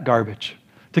off that garbage,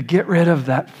 to get rid of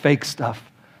that fake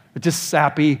stuff. It's just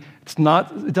sappy.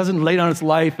 It doesn't lay down its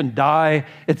life and die.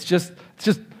 It's just,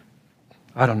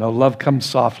 I don't know, love comes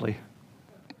softly.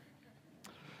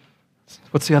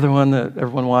 What's the other one that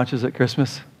everyone watches at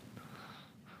Christmas?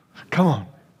 Come on.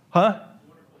 Huh?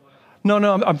 No,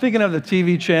 I'm thinking of the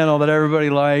TV channel that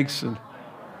everybody likes.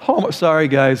 Sorry,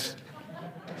 guys.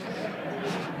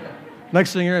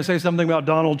 Next thing you're going to say something about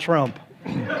Donald Trump.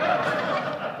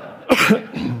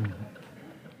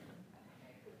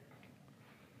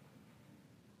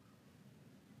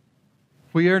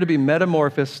 We are to be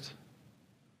metamorphosed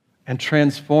and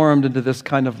transformed into this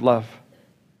kind of love.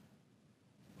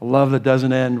 A love that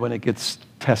doesn't end when it gets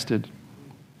tested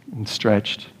and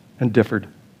stretched and differed.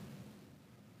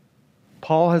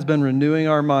 Paul has been renewing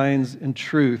our minds in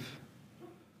truth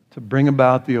to bring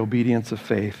about the obedience of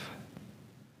faith.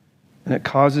 And it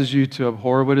causes you to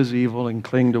abhor what is evil and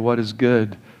cling to what is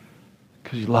good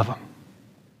because you love Him.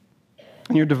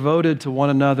 And you're devoted to one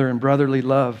another in brotherly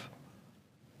love.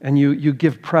 And you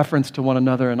give preference to one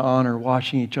another in honor,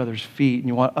 washing each other's feet, and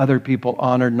you want other people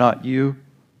honored, not you.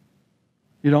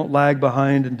 You don't lag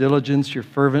behind in diligence. You're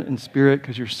fervent in spirit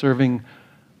because you're serving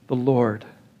the Lord.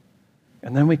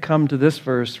 And then we come to this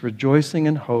verse, rejoicing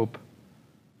in hope,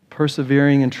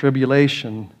 persevering in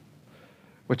tribulation,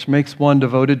 which makes one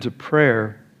devoted to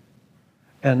prayer.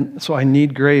 And so I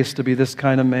need grace to be this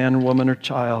kind of man, woman, or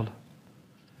child.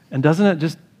 And doesn't it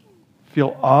just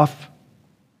feel off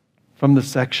from the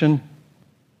section?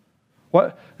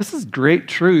 This is great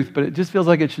truth, but it just feels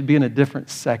like it should be in a different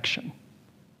section.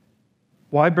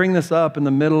 Why bring this up in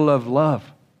the middle of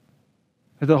love?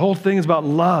 The whole thing is about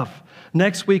love.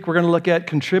 Next week, we're going to look at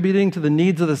contributing to the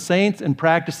needs of the saints and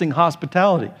practicing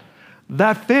hospitality.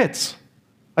 That fits.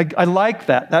 I like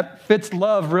that. That fits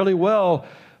love really well.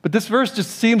 But this verse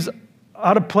just seems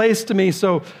out of place to me.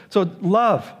 So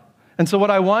love. And so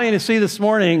what I want you to see this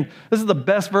morning, this is the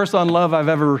best verse on love I've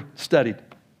ever studied.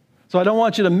 So I don't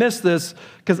want you to miss this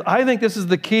because I think this is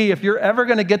the key. If you're ever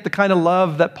going to get the kind of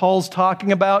love that Paul's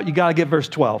talking about, you got to get verse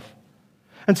 12.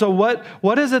 And so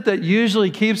what is it that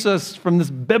usually keeps us from this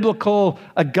biblical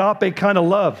agape kind of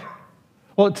love?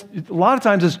 Well, a lot of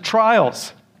times it's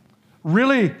trials,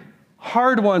 really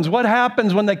hard ones. What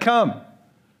happens when they come?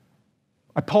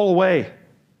 I pull away.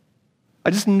 I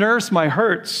just nurse my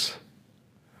hurts.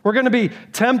 We're going to be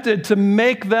tempted to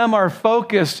make them our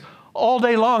focus all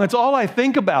day long. It's all I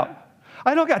think about.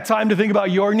 I don't got time to think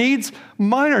about your needs.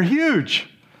 Mine are huge.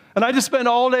 And I just spend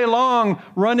all day long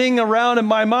running around in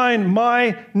my mind,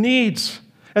 my needs.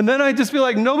 And then I just feel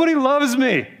like nobody loves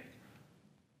me.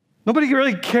 Nobody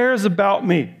really cares about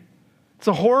me. It's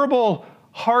a horrible,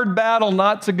 hard battle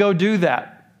not to go do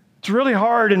that. It's really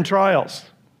hard in trials.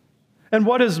 And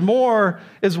what is more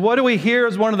is what do we hear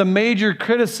as one of the major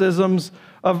criticisms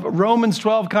of Romans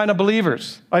 12 kind of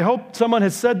believers? I hope someone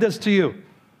has said this to you.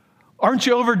 Aren't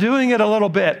you overdoing it a little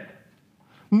bit?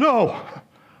 No,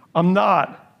 I'm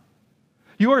not.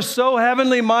 You are so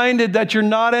heavenly minded that you're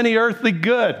not any earthly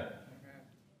good.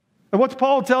 And what's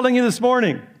Paul telling you this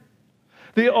morning?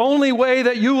 The only way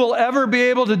that you will ever be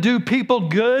able to do people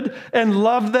good and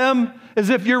love them is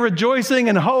if you're rejoicing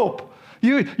in hope.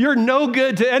 You're no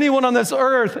good to anyone on this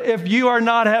earth if you are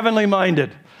not heavenly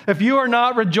minded. if you are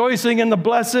not rejoicing in the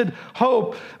blessed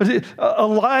hope,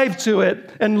 alive to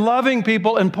it, and loving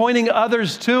people and pointing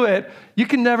others to it, you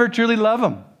can never truly love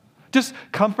them. Just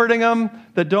comforting them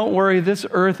that don't worry, this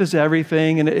earth is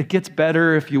everything and it gets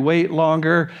better if you wait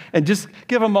longer, and just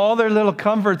give them all their little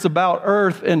comforts about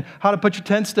earth and how to put your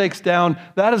tent stakes down.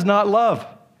 That is not love.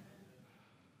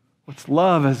 What's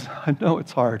love is, I know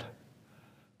it's hard.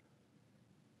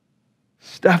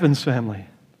 Stefan's family,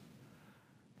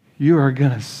 you are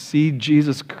going to see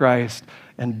Jesus Christ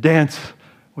and dance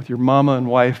with your mama and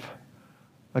wife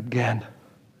again.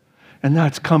 And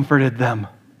that's comforted them.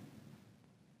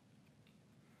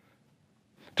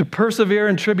 To persevere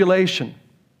in tribulation,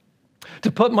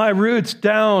 to put my roots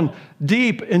down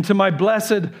deep into my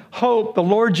blessed hope, the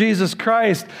Lord Jesus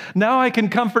Christ. Now I can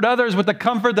comfort others with the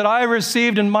comfort that I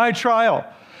received in my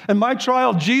trial. In my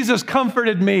trial, Jesus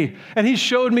comforted me, and He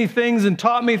showed me things and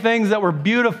taught me things that were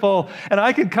beautiful, and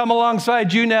I can come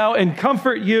alongside you now and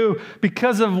comfort you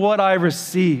because of what I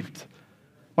received.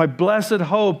 My blessed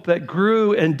hope that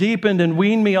grew and deepened and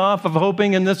weaned me off of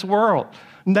hoping in this world.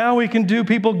 Now we can do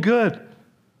people good.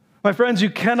 My friends, you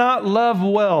cannot love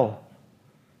well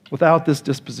without this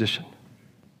disposition.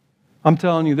 I'm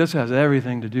telling you, this has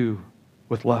everything to do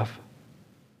with love.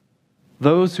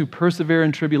 Those who persevere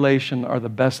in tribulation are the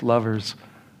best lovers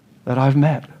that I've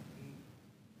met.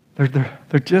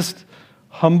 They're just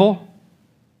humble.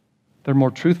 They're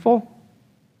more truthful.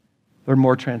 They're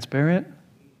more transparent.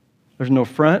 There's no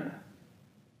front.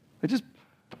 They just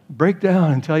break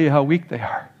down and tell you how weak they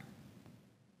are.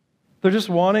 They're just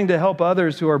wanting to help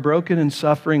others who are broken and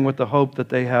suffering with the hope that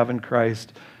they have in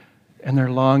Christ. And they're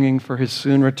longing for His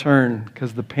soon return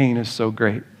because the pain is so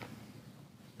great.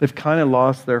 They've kind of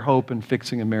lost their hope in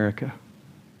fixing America.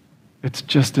 It's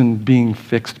just in being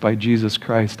fixed by Jesus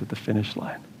Christ at the finish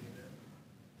line.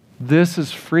 This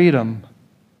is freedom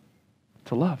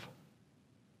to love.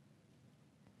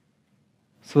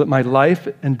 So that my life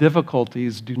and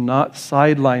difficulties do not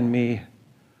sideline me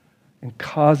and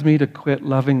cause me to quit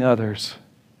loving others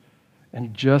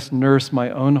and just nurse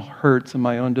my own hurts and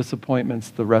my own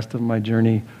disappointments the rest of my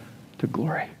journey to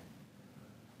glory.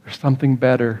 There's something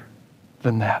better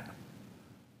than that.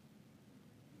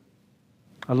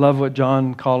 I love what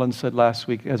John Collins said last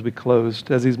week as we closed,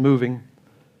 as he's moving.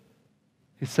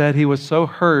 He said he was so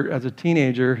hurt as a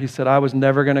teenager, he said, I was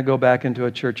never going to go back into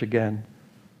a church again.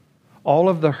 All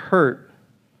of the hurt,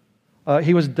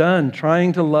 he was done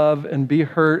trying to love and be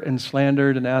hurt and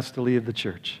slandered and asked to leave the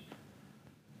church.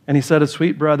 And he said a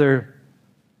sweet brother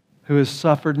who has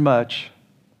suffered much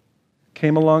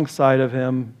came alongside of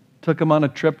him, took him on a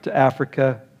trip to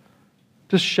Africa,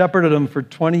 just shepherded him for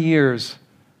 20 years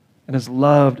and has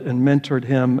loved and mentored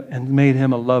him and made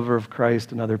him a lover of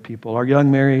Christ and other people. Our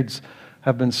young marrieds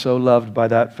have been so loved by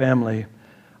that family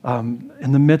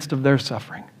in the midst of their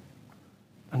suffering.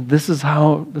 And this is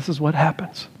what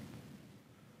happens.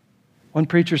 One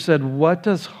preacher said, what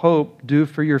does hope do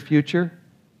for your future?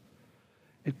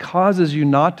 It causes you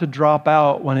not to drop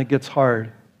out when it gets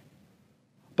hard,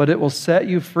 but it will set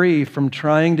you free from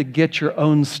trying to get your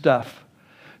own stuff,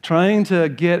 trying to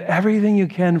get everything you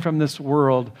can from this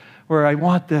world where I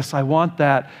want this, I want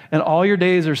that, and all your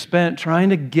days are spent trying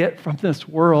to get from this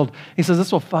world. He says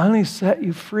this will finally set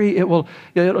you free. It'll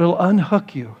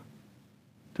unhook you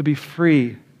to be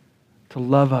free to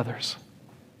love others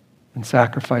and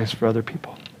sacrifice for other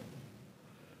people.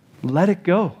 Let it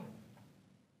go.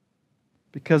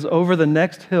 Because over the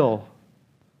next hill,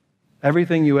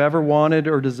 everything you ever wanted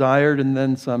or desired and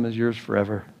then some is yours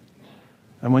forever.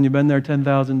 And when you've been there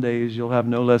 10,000 days, you'll have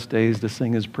no less days to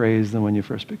sing His praise than when you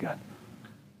first began.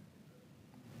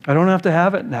 I don't have to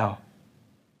have it now.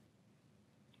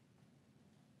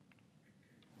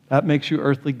 That makes you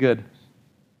earthly good.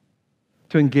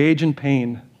 To engage in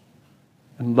pain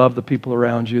and love the people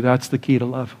around you, that's the key to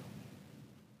love.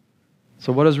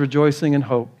 So what does rejoicing in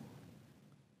hope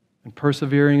and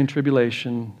persevering in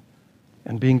tribulation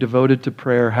and being devoted to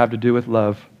prayer have to do with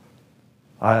love?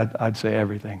 I'd say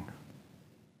everything.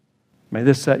 May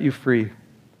this set you free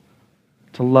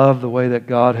to love the way that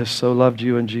God has so loved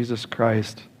you in Jesus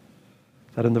Christ,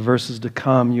 that in the verses to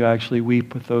come you actually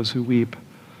weep with those who weep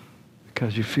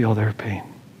because you feel their pain.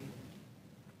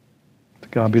 To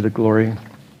God be the glory.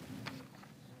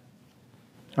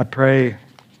 I pray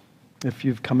if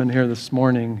you've come in here this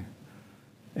morning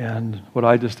and what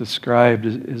I just described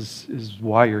is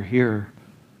why you're here,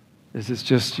 is it's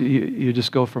just you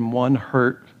just go from one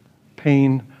hurt,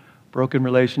 pain, broken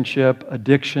relationship,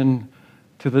 addiction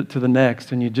to the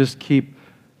next, and you just keep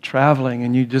traveling,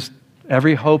 and you just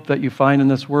every hope that you find in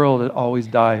this world, it always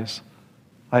dies.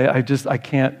 I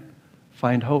can't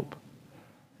find hope.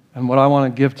 And what I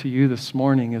want to give to you this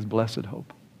morning is blessed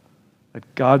hope.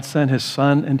 That God sent his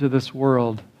Son into this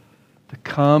world to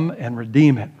come and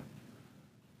redeem it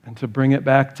and to bring it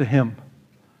back to him,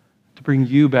 to bring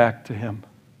you back to him.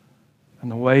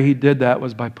 And the way he did that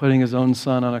was by putting his own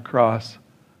Son on a cross.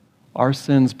 Our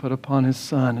sins put upon his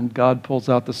Son, and God pulls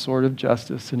out the sword of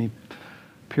justice, and he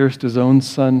pierced his own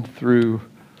Son through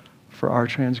for our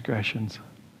transgressions.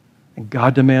 And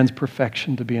God demands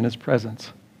perfection to be in his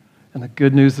presence. And the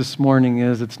good news this morning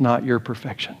is it's not your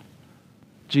perfection.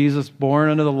 Jesus, born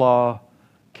under the law,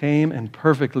 came and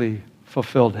perfectly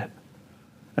fulfilled it.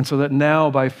 And so that now,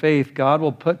 by faith, God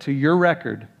will put to your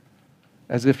record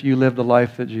as if you lived the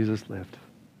life that Jesus lived.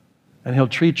 And he'll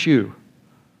treat you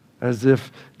as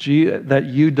if that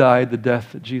you died the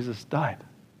death that Jesus died.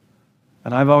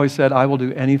 And I've always said, I will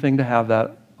do anything to have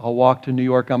that. I'll walk to New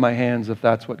York on my hands if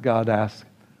that's what God asks.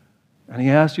 And he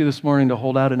asked you this morning to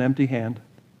hold out an empty hand,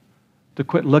 to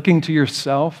quit looking to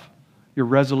yourself, your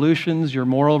resolutions, your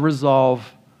moral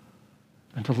resolve,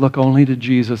 and to look only to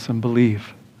Jesus and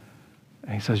believe.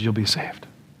 And he says, you'll be saved.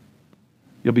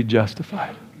 You'll be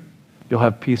justified. You'll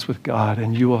have peace with God,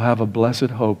 and you will have a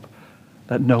blessed hope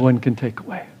that no one can take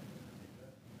away.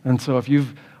 And so if you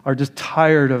are just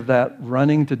tired of that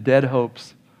running to dead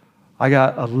hopes, I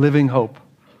got a living hope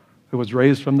who was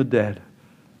raised from the dead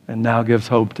and now gives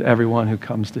hope to everyone who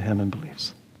comes to him and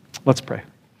believes. Let's pray.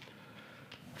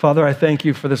 Father, I thank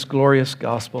you for this glorious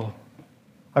gospel.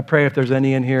 I pray if there's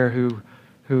any in here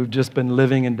who've just been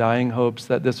living in dying hopes,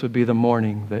 that this would be the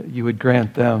morning that you would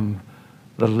grant them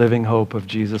the living hope of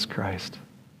Jesus Christ.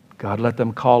 God, let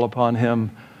them call upon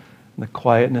him in the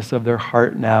quietness of their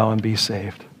heart now and be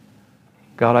saved.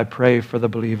 God, I pray for the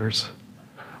believers.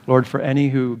 Lord, for any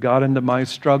who got into my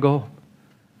struggle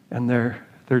and their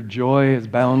joy is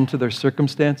bound to their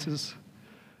circumstances,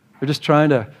 they're just trying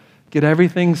to get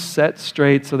everything set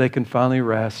straight so they can finally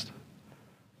rest.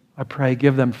 I pray,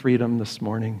 give them freedom this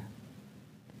morning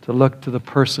to look to the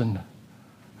person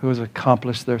who has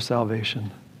accomplished their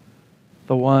salvation,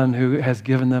 the one who has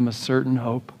given them a certain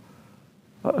hope,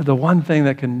 the one thing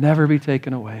that can never be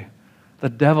taken away. The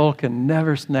devil can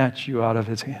never snatch you out of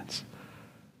his hands.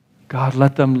 God,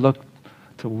 let them look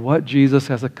to what Jesus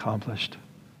has accomplished.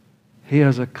 He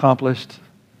has accomplished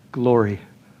glory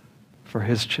for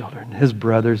his children, his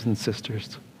brothers and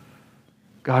sisters.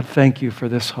 God, thank you for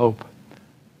this hope.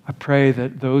 I pray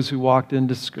that those who walked in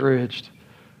discouraged,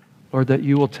 Lord, that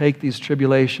you will take these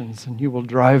tribulations and you will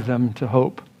drive them to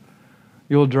hope.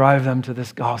 You will drive them to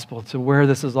this gospel, to where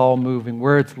this is all moving,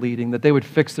 where it's leading, that they would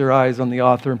fix their eyes on the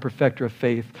author and perfecter of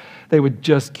faith. They would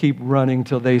just keep running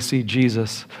till they see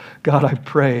Jesus. God, I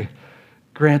pray,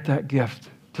 grant that gift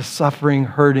to suffering,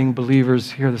 hurting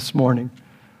believers here this morning.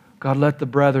 God, let the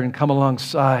brethren come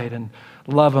alongside and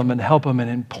love them and help them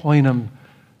and point them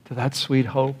to that sweet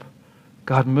hope.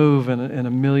 God, move in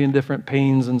a million different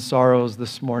pains and sorrows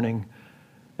this morning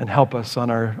and help us on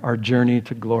our journey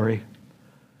to glory.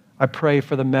 I pray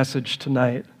for the message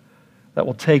tonight that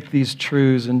will take these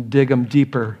truths and dig them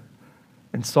deeper.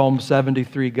 In Psalm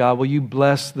 73, God, will you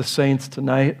bless the saints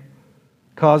tonight?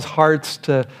 Cause hearts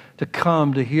to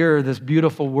come to hear this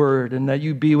beautiful word, and that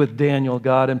you be with Daniel,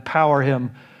 God. Empower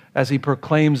him as he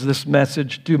proclaims this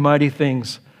message. Do mighty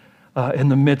things in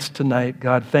the midst tonight.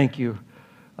 God, thank you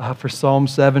for Psalm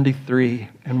 73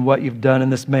 and what you've done in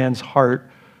this man's heart,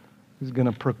 who's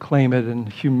going to proclaim it in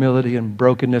humility and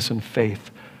brokenness and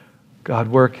faith. God,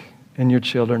 work in your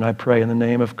children, I pray, in the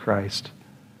name of Christ.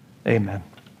 Amen.